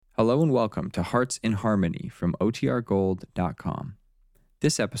Hello and welcome to Hearts in Harmony from OTRGold.com.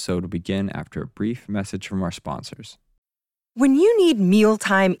 This episode will begin after a brief message from our sponsors. When you need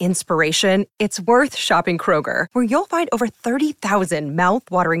mealtime inspiration, it's worth shopping Kroger, where you'll find over 30,000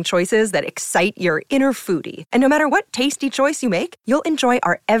 mouth-watering choices that excite your inner foodie. And no matter what tasty choice you make, you'll enjoy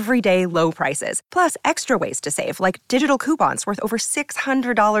our everyday low prices, plus extra ways to save, like digital coupons worth over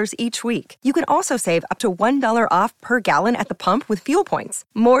 $600 each week. You can also save up to $1 off per gallon at the pump with fuel points.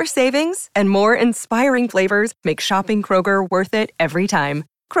 More savings and more inspiring flavors make shopping Kroger worth it every time.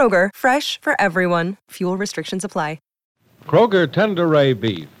 Kroger, fresh for everyone. Fuel restrictions apply. Kroger Tenderay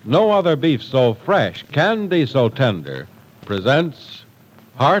Beef, no other beef so fresh, can be so tender, presents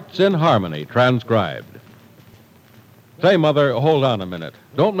Hearts in Harmony, transcribed. Say, Mother, hold on a minute.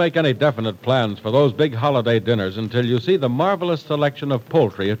 Don't make any definite plans for those big holiday dinners until you see the marvelous selection of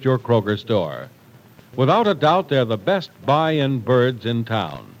poultry at your Kroger store. Without a doubt, they're the best buy-in birds in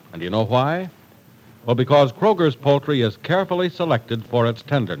town. And you know why? Well, because Kroger's poultry is carefully selected for its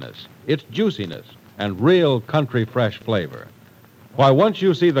tenderness, its juiciness, and real country fresh flavor. Why, once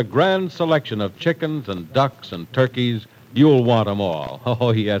you see the grand selection of chickens and ducks and turkeys, you'll want them all.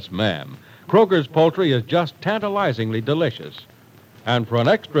 Oh, yes, ma'am. Kroger's poultry is just tantalizingly delicious. And for an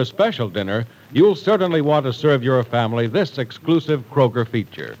extra special dinner, you'll certainly want to serve your family this exclusive Kroger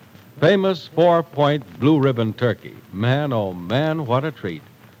feature. Famous 4-point blue ribbon turkey. Man, oh man, what a treat.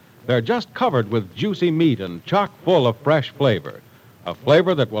 They're just covered with juicy meat and chock full of fresh flavor. A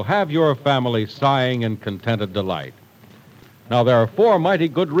flavor that will have your family sighing in contented delight. Now, there are 4 mighty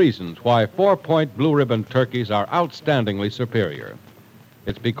good reasons why 4-point blue ribbon turkeys are outstandingly superior.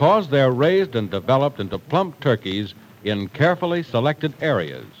 It's because they're raised and developed into plump turkeys in carefully selected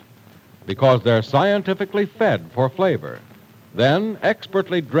areas. Because they're scientifically fed for flavor. Then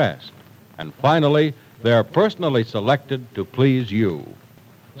expertly dressed. And finally, they're personally selected to please you.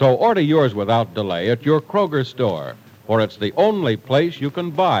 So order yours without delay at your Kroger store, for it's the only place you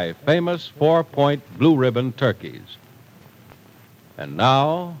can buy famous 4-point blue ribbon turkeys. And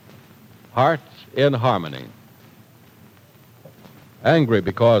now, Hearts in Harmony. Angry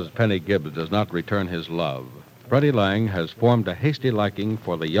because Penny Gibbs does not return his love, Freddie Lang has formed a hasty liking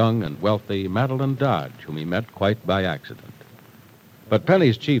for the young and wealthy Madeline Dodge, whom he met quite by accident. But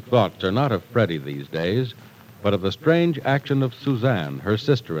Penny's chief thoughts are not of Freddie these days, but of the strange action of Suzanne, her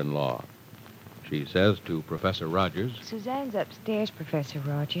sister-in-law. She says to Professor Rogers, Suzanne's upstairs, Professor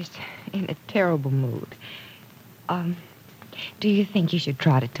Rogers, in a terrible mood. Do you think you should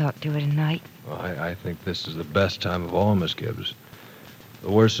try to talk to her tonight? Well, I think this is the best time of all, Miss Gibbs. The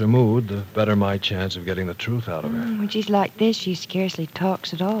worse her mood, the better my chance of getting the truth out of her. When she's like this, she scarcely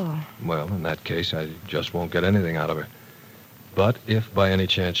talks at all. Well, in that case, I just won't get anything out of her. But if by any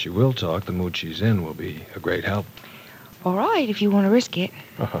chance she will talk, the mood she's in will be a great help. All right, if you want to risk it.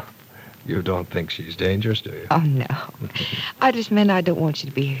 You don't think she's dangerous, do you? Oh, no. I just meant I don't want you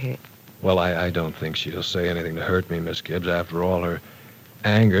to be hurt. Well, I don't think she'll say anything to hurt me, Miss Gibbs. After all, her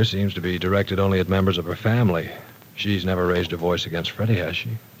anger seems to be directed only at members of her family. She's never raised her voice against Freddie, has she?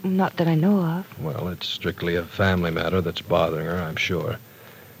 Not that I know of. Well, it's strictly a family matter that's bothering her, I'm sure.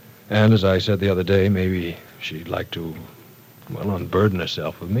 And as I said the other day, maybe she'd like to, well, unburden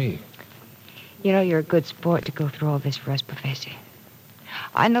herself with me. You know, you're a good sport to go through all this for us, Professor.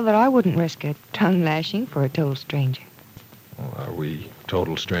 I know that I wouldn't risk a tongue lashing for a total stranger. Well, are we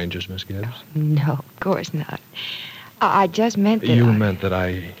total strangers, Miss Gibbs? No, of course not. I just meant that You meant that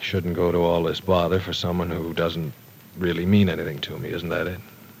I shouldn't go to all this bother for someone who doesn't really mean anything to me, isn't that it?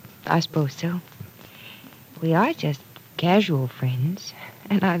 I suppose so. We are just casual friends,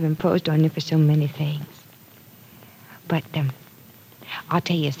 and I've imposed on you for so many things. But, I'll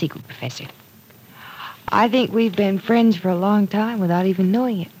tell you a secret, Professor. I think we've been friends for a long time without even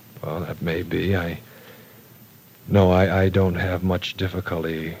knowing it. Well, that may be. I don't have much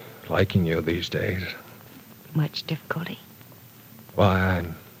difficulty liking you these days. Much difficulty? Well,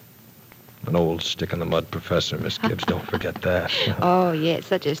 I'm an old stick-in-the-mud professor, Miss Gibbs. Don't forget that. Oh, yeah,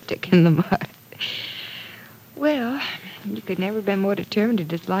 such a stick in the mud. Well, you could never have been more determined to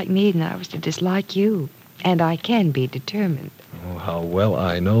dislike me than I was to dislike you. And I can be determined. Oh, how well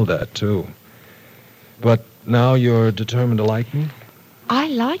I know that, too. But now you're determined to like me? I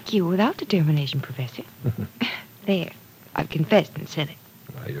like you without determination, Professor. There. I've confessed and said it.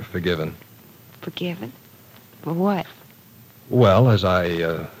 Well, you're forgiven. Forgiven? For what? Well, as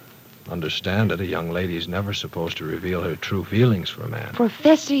I understand it, a young lady's never supposed to reveal her true feelings for a man.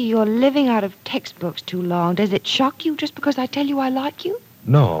 Professor, you're living out of textbooks too long. Does it shock you just because I tell you I like you?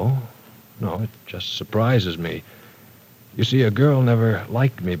 No, it just surprises me. You see, a girl never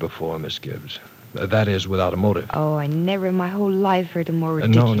liked me before, Miss Gibbs. That is, without a motive. Oh, I never in my whole life heard a more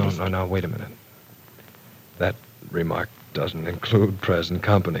ridiculous... No, wait a minute. That remark doesn't include present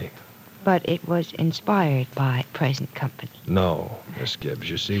company. But it was inspired by present company. No, Miss Gibbs.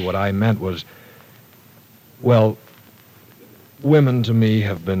 You see, what I meant was... Well, women to me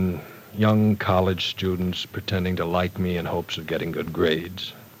have been young college students pretending to like me in hopes of getting good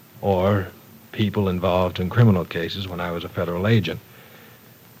grades. Or people involved in criminal cases when I was a federal agent,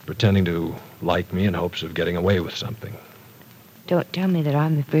 pretending to like me in hopes of getting away with something. Don't tell me that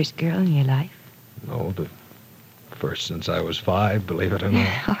I'm the first girl in your life. No, the first since I was 5, believe it or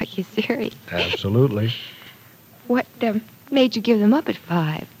not. Are you serious? Absolutely. What made you give them up at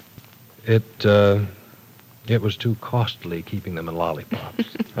 5? It was too costly keeping them in lollipops.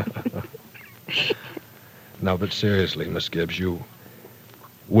 No, but seriously, Miss Gibbs, you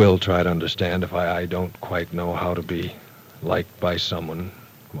will try to understand if I don't quite know how to be liked by someone,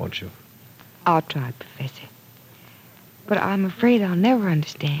 won't you? I'll try, Professor. But I'm afraid I'll never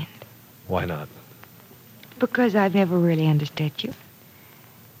understand. Why not? Because I've never really understood you.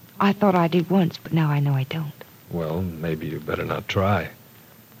 I thought I did once, but now I know I don't. Well, maybe you better not try.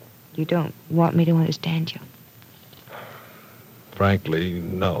 You don't want me to understand you? Frankly,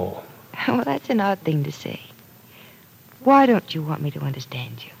 no. Well, that's an odd thing to say. Why don't you want me to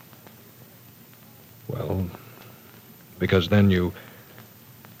understand you? Well, because then you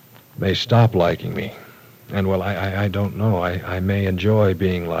may stop liking me. And, well, I don't know. I may enjoy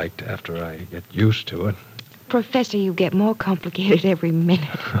being liked after I get used to it. Professor, you get more complicated every minute.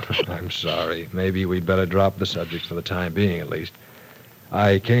 I'm sorry. Maybe we'd better drop the subject for the time being, at least.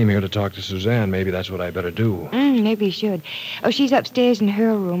 I came here to talk to Suzanne. Maybe that's what I better do. Maybe you should. Oh, she's upstairs in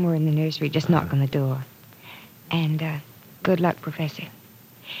her room or in the nursery. Just knock on the door. And, good luck, Professor.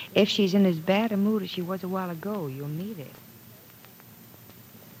 If she's in as bad a mood as she was a while ago, you'll need it.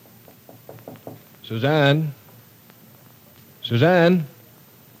 Suzanne? Suzanne?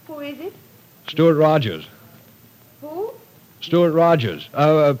 Who is it? Stuart Rogers. Who? Stuart Rogers.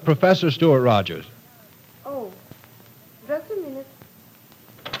 Professor Stuart Rogers. Oh, just a minute.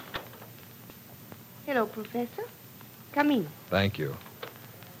 Hello, Professor. Come in. Thank you.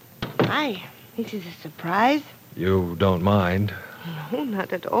 Hi, this is a surprise. You don't mind? No,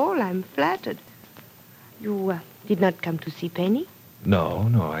 not at all. I'm flattered. You did not come to see Penny? No,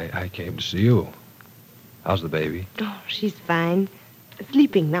 I came to see you. How's the baby? Oh, she's fine.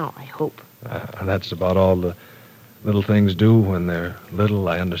 Sleeping now, I hope. That's about all the little things do when they're little,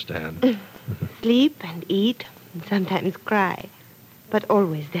 I understand. Sleep and eat and sometimes cry. But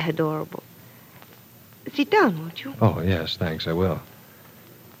always they're adorable. Sit down, won't you? Oh, yes, thanks, I will.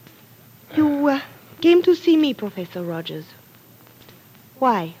 You came to see me, Professor Rogers.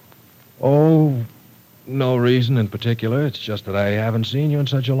 Why? Oh, no reason in particular. It's just that I haven't seen you in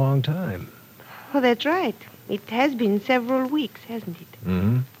such a long time. Oh, that's right. It has been several weeks, hasn't it?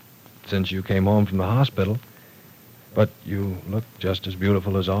 Mm-hmm. Since you came home from the hospital. But you look just as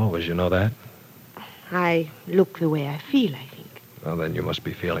beautiful as always, you know that? I look the way I feel, I think. Well, then you must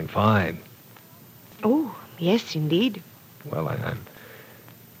be feeling fine. Oh, yes, indeed. Well, I'm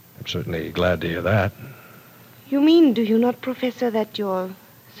certainly glad to hear that. You mean, do you not, Professor, that you're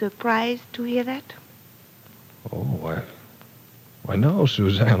surprised to hear that? Oh, why no,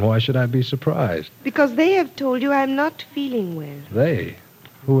 Suzanne. Why should I be surprised? Because they have told you I'm not feeling well. They?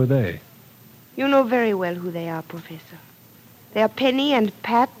 Who are they? You know very well who they are, Professor. They are Penny and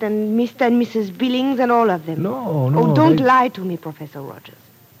Pat and Mr. and Mrs. Billings and all of them. No. Oh, don't lie to me, Professor Rogers.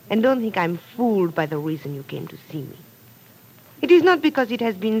 And don't think I'm fooled by the reason you came to see me. It is not because it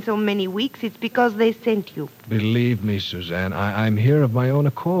has been so many weeks. It's because they sent you. Believe me, Suzanne, I'm here of my own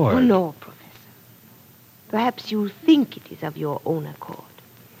accord. Oh, no, Professor. Perhaps you think it is of your own accord.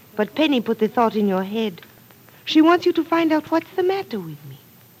 But Penny put the thought in your head. She wants you to find out what's the matter with me.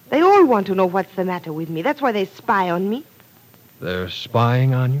 They all want to know what's the matter with me. That's why they spy on me. They're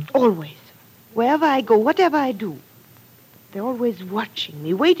spying on you? Always. Wherever I go, whatever I do. They're always watching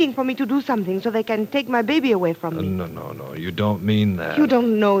me, waiting for me to do something so they can take my baby away from me. No. You don't mean that. You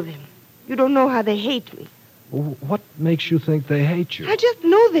don't know them. You don't know how they hate me. What makes you think they hate you? I just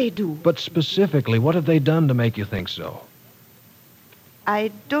know they do. But specifically, what have they done to make you think so?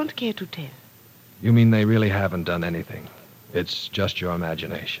 I don't care to tell. You mean they really haven't done anything? It's just your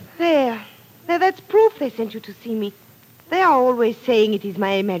imagination. There, that's proof they sent you to see me. They are always saying it is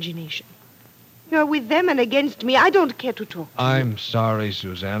my imagination. You're with them and against me. I don't care to talk to you. I'm sorry,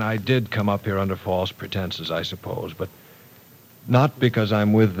 Suzanne. I did come up here under false pretenses, I suppose, but not because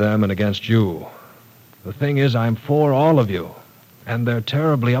I'm with them and against you. The thing is, I'm for all of you, and they're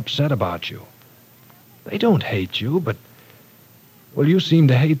terribly upset about you. They don't hate you, but, well, you seem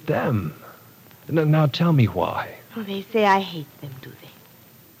to hate them. Now tell me why. Oh, they say I hate them, do they?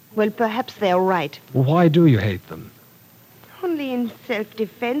 Well, perhaps they're right. Why do you hate them? Only in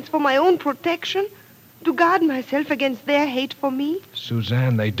self-defense, for my own protection, to guard myself against their hate for me.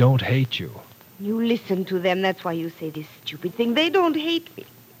 Suzanne, they don't hate you. You listen to them, that's why you say this stupid thing. They don't hate me.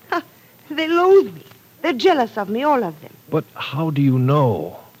 Ha, they loathe me. They're jealous of me, all of them. But how do you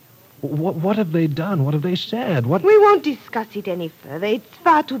know? What have they done? What have they said? What? We won't discuss it any further. It's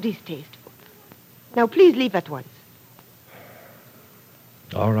far too distasteful. Now, please leave at once.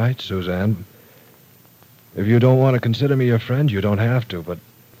 All right, Suzanne. If you don't want to consider me your friend, you don't have to, but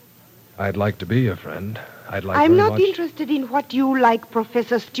I'd like to be your friend. I'm not interested in what you like,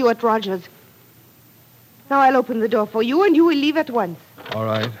 Professor Stuart Rogers. Now I'll open the door for you, and you will leave at once. All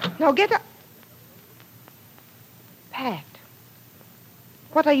right. Now get up. Pat,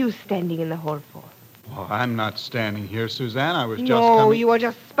 what are you standing in the hall for? Oh, I'm not standing here, Suzanne. I was just No, coming... you were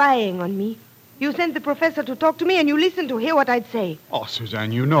just spying on me. You sent the professor to talk to me, and you listened to hear what I'd say. Oh,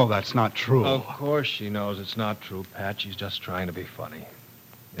 Suzanne, you know that's not true. Of course she knows it's not true, Pat. She's just trying to be funny.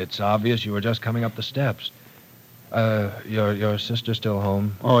 It's obvious you were just coming up the steps. Your sister still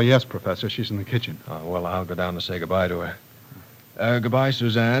home? Oh, yes, Professor. She's in the kitchen. Oh, well, I'll go down to say goodbye to her. Goodbye,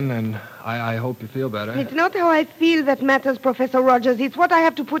 Suzanne, and I hope you feel better. It's not how I feel that matters, Professor Rogers. It's what I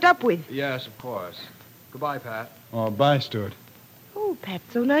have to put up with. Yes, of course. Goodbye, Pat. Oh, bye, Stuart. Oh, Pat,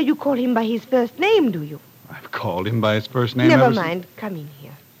 so now you call him by his first name, do you? I've called him by his first name. Never mind. Come in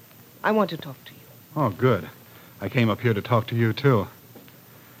here. I want to talk to you. Oh, good. I came up here to talk to you, too.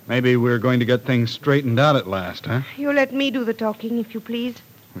 Maybe we're going to get things straightened out at last, huh? You let me do the talking, if you please.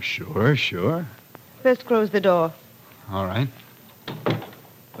 Well, sure. First close the door. All right.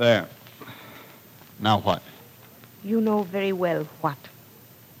 There. Now what? You know very well what.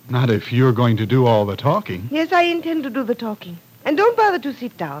 Not if you're going to do all the talking. Yes, I intend to do the talking. And don't bother to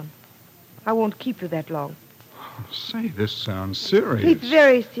sit down. I won't keep you that long. Say, this sounds serious. It's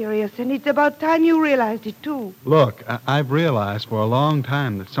very serious, and it's about time you realized it, too. Look, I've realized for a long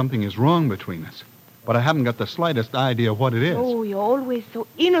time that something is wrong between us. But I haven't got the slightest idea what it is. Oh, you're always so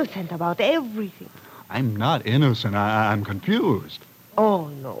innocent about everything. I'm not innocent. I'm confused. Oh,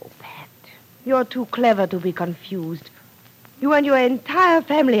 no, Pat. You're too clever to be confused. You and your entire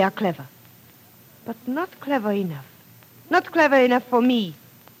family are clever. But not clever enough. Not clever enough for me.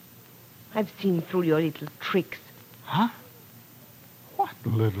 I've seen through your little tricks. Huh? What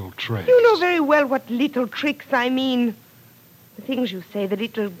little tricks? You know very well what little tricks I mean. The things you say, the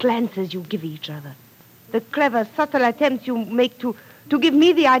little glances you give each other. The clever, subtle attempts you make to give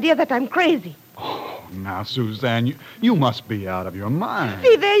me the idea that I'm crazy. Oh, now, Suzanne, you must be out of your mind.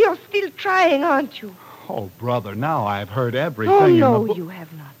 See, there you're still trying, aren't you? Oh, brother, now I've heard everything. Oh, in no, the you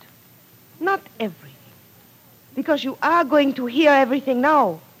have not. Not everything. Because you are going to hear everything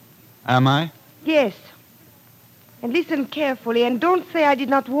now. Am I? Yes. And listen carefully, and don't say I did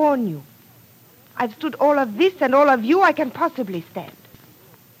not warn you. I've stood all of this and all of you I can possibly stand.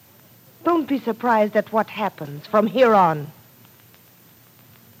 Don't be surprised at what happens from here on.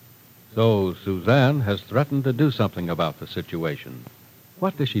 So Suzanne has threatened to do something about the situation.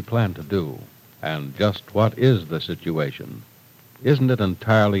 What does she plan to do? And just what is the situation? Isn't it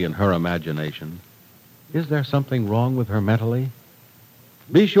entirely in her imagination? Is there something wrong with her mentally?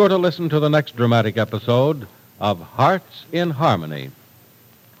 Be sure to listen to the next dramatic episode of Hearts in Harmony.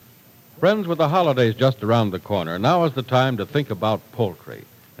 Friends, with the holidays just around the corner, now is the time to think about poultry.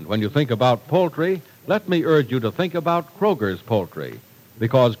 And when you think about poultry, let me urge you to think about Kroger's poultry,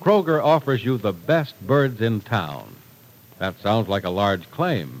 because Kroger offers you the best birds in town. That sounds like a large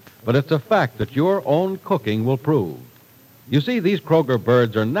claim, but it's a fact that your own cooking will prove. You see, these Kroger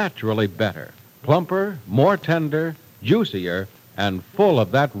birds are naturally better, plumper, more tender, juicier, and full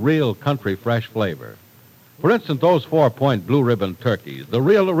of that real country fresh flavor. For instance, those 4-point blue ribbon turkeys, the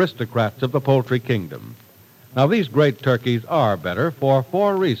real aristocrats of the poultry kingdom. Now, these great turkeys are better for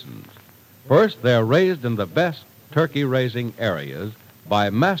 4 reasons. First, they're raised in the best turkey-raising areas by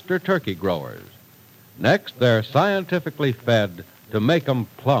master turkey growers. Next, they're scientifically fed to make them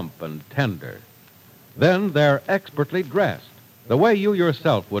plump and tender. Then they're expertly dressed, the way you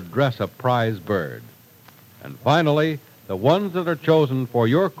yourself would dress a prize bird. And finally, the ones that are chosen for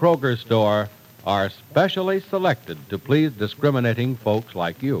your Kroger store are specially selected to please discriminating folks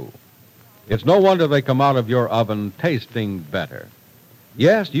like you. It's no wonder they come out of your oven tasting better.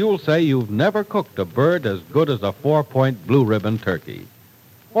 Yes, you'll say you've never cooked a bird as good as a 4-point blue ribbon turkey.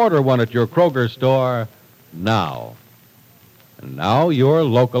 Order one at your Kroger store now. And now, your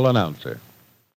local announcer.